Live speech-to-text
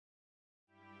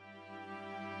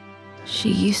She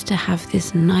used to have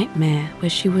this nightmare where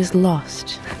she was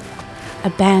lost,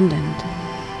 abandoned,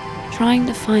 trying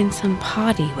to find some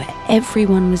party where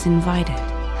everyone was invited,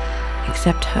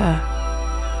 except her.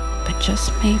 But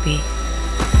just maybe,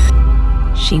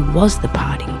 she was the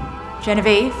party.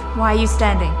 Genevieve, why are you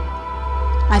standing?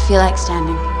 I feel like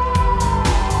standing.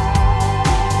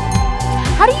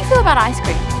 How do you feel about ice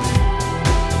cream?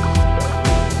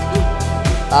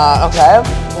 Okay.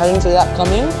 Heading to that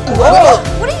coming. Whoa!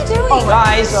 What are you doing? Oh,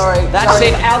 guys, that's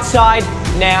it. Outside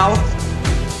now.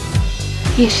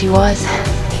 Here she was.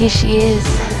 Here she is.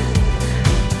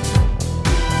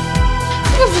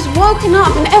 I've just woken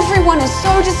up and everyone is so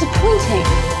disappointing.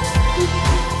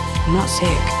 I'm not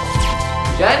sick.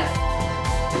 Jen?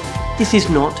 This is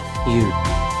not you.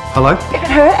 Hello? Is it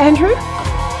her, Andrew?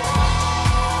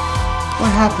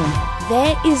 What happened?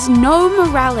 There is no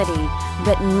morality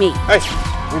but me. Hey,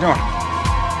 what are you doing?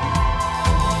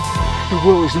 The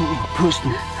world isn't your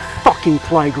personal fucking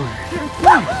playground.